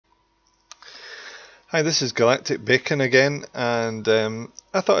Hi, this is Galactic Bacon again, and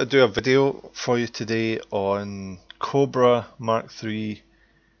I thought I'd do a video for you today on Cobra Mark III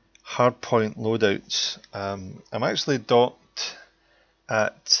hardpoint loadouts. I'm actually docked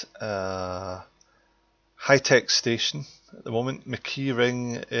at a high-tech station at the moment, McKee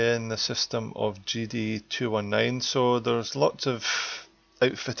Ring in the system of GD219, so there's lots of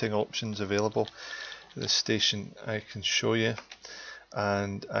outfitting options available at this station I can show you,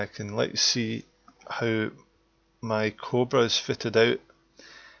 and I can let you see how my Cobra is fitted out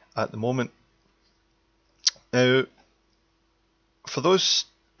at the moment. Now, for those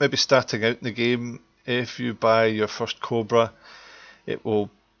maybe starting out in the game, if you buy your first Cobra, it will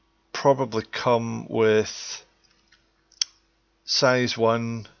probably come with size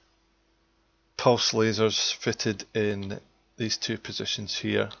 1 pulse lasers fitted in these two positions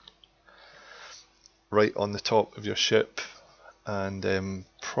here, right on the top of your ship, and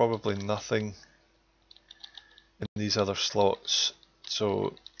probably nothing in these other slots.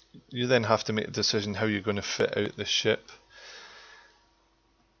 So you then have to make a decision how you're going to fit out this ship.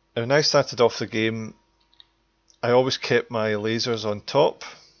 Now, when I started off the game, I always kept my lasers on top,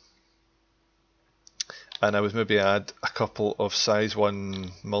 and I would maybe add a couple of size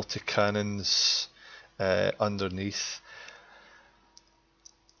 1 multi-cannons underneath.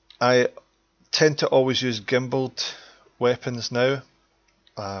 I tend to always use gimbaled weapons now.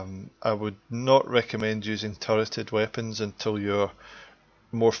 I would not recommend using turreted weapons until you're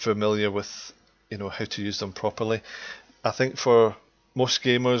more familiar with, how to use them properly. I think for most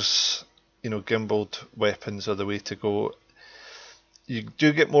gamers, gimbaled weapons are the way to go. You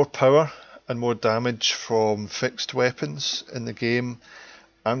do get more power and more damage from fixed weapons in the game.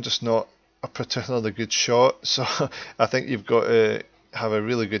 I'm just not a particularly good shot, so I think you've got to have a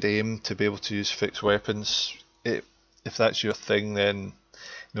really good aim to be able to use fixed weapons. If that's your thing, then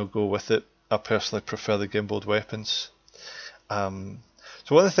go with it. I personally prefer the gimbaled weapons. So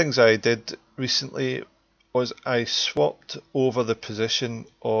one of the things I did recently was I swapped over the position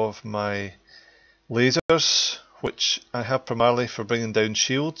of my lasers, which I have primarily for bringing down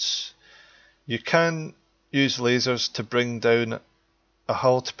shields. You can use lasers to bring down a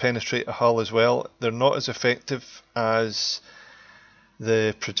hull, to penetrate a hull as well. They're not as effective as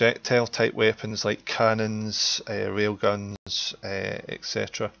the projectile type weapons like cannons, railguns,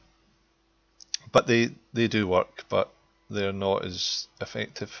 etc. But they do work, but they're not as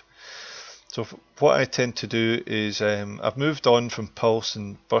effective. So what I tend to do is I've moved on from pulse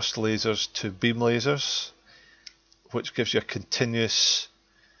and burst lasers to beam lasers, which gives you a continuous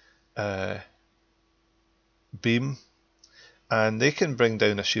beam, and they can bring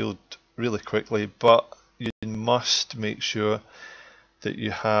down a shield really quickly, but you must make sure that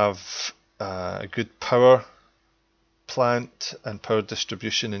you have a good power plant and power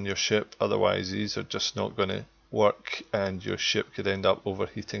distribution in your ship. Otherwise these are just not going to work, and your ship could end up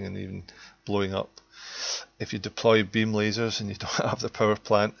overheating and even blowing up if you deploy beam lasers and you don't have the power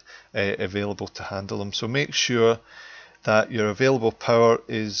plant available to handle them. So make sure that your available power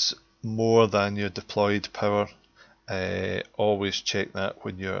is more than your deployed power. Always check that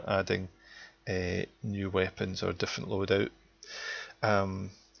when you're adding new weapons or different loadout.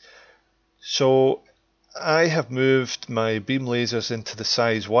 So I have moved my beam lasers into the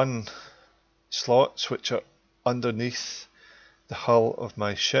size 1 slots, which are underneath the hull of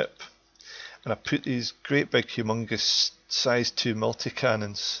my ship, and I put these great big humongous size 2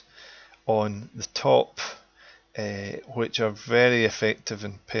 multi-cannons on the top, which are very effective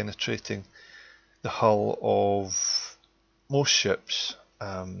in penetrating the hull of most ships.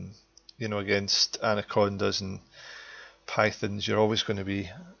 Against anacondas and pythons you're always going to be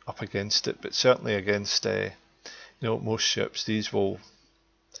up against it, but certainly against most ships these will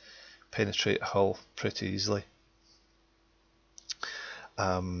penetrate a hull pretty easily.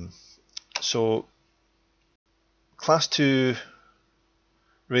 So class 2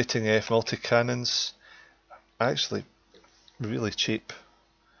 rating F multi-cannons are actually really cheap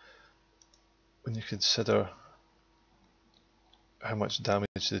when you consider how much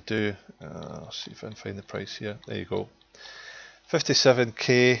damage they do. I'll see if I can find the price here. There you go.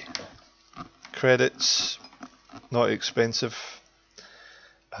 57k credits, not expensive.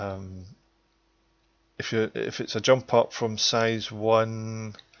 If it's a jump up from size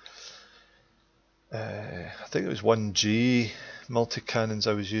 1, I think it was 1G multi-cannons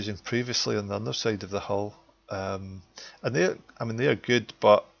I was using previously on the underside of the hull, and they are good,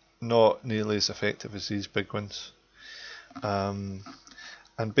 but not nearly as effective as these big ones. And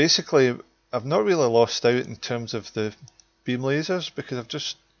basically I've not really lost out in terms of the beam lasers,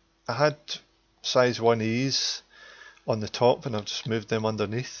 because I had size 1Es on the top and I've just moved them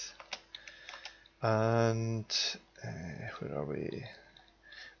underneath. and where are we?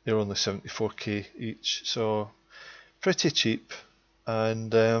 They're only 74k each, so pretty cheap.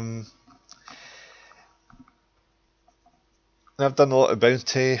 And I've done a lot of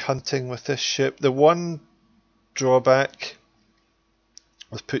bounty hunting with this ship. The one drawback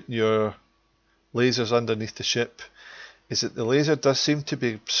with putting your lasers underneath the ship is that the laser does seem to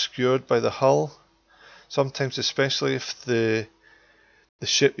be obscured by the hull. Sometimes, especially if the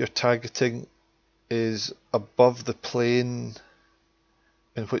ship you're targeting is above the plane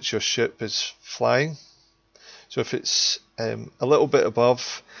in which your ship is flying. So if it's a little bit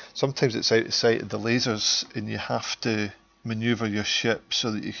above, sometimes it's out of sight of the lasers and you have to maneuver your ship so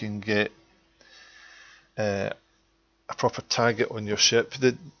that you can get a proper target on your ship.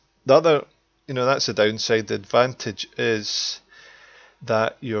 The other, that's the downside. The advantage is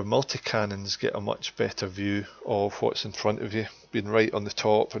that your multi-cannons get a much better view of what's in front of you, being right on the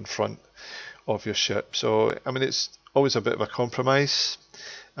top and front of your ship. So, I mean, it's always a bit of a compromise,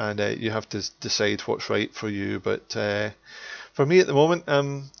 and you have to decide what's right for you. But for me at the moment,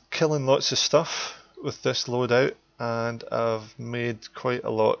 I'm killing lots of stuff with this loadout, and I've made quite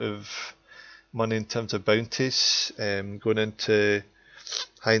a lot of money in terms of bounties, going into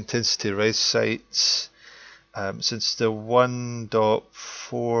high intensity res sites. Since the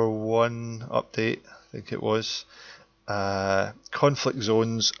 1.41 update, I think it was, conflict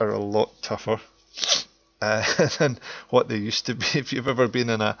zones are a lot tougher than what they used to be. If you've ever been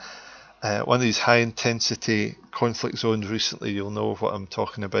in one of these high intensity conflict zones recently, you'll know what I'm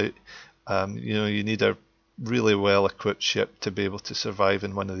talking about. You need a really well equipped ship to be able to survive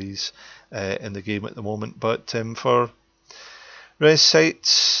in one of these in the game at the moment. But for res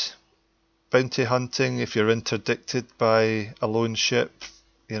sites, bounty hunting, if you're interdicted by a lone ship,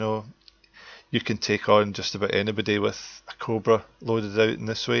 you can take on just about anybody with a Cobra loaded out in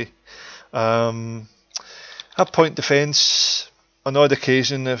this way. Have point defense on odd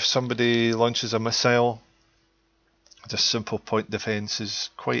occasion. If somebody launches a missile, just simple point defense is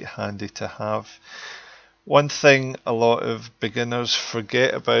quite handy to have. One thing a lot of beginners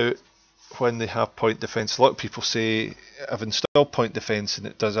forget about when they have point defense, a lot of people say, I've installed point defense and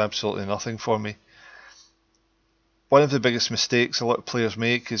it does absolutely nothing for me. One of the biggest mistakes a lot of players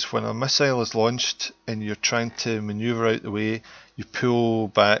make is when a missile is launched and you're trying to maneuver out the way, you pull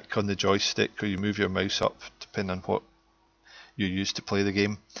back on the joystick or you move your mouse up, depending on what you use to play the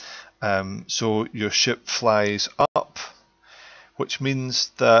game. So your ship flies up, which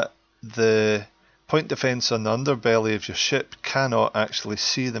means that the point defense on the underbelly of your ship cannot actually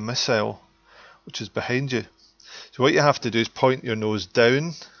see the missile which is behind you. So what you have to do is point your nose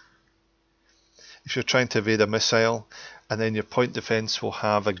down if you're trying to evade a missile, and then your point defense will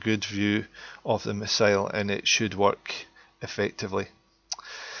have a good view of the missile and it should work effectively.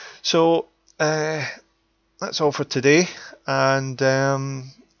 So that's all for today, and I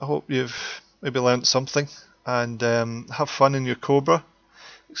hope you've maybe learnt something, and have fun in your Cobra,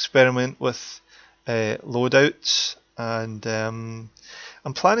 experiment with loadouts, and I'm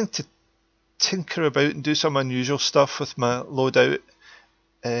planning to tinker about and do some unusual stuff with my loadout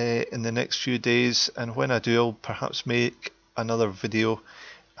in the next few days, and when I do, I'll perhaps make another video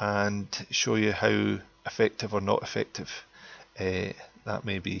and show you how effective or not effective that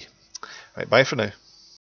may be. Right, bye for now.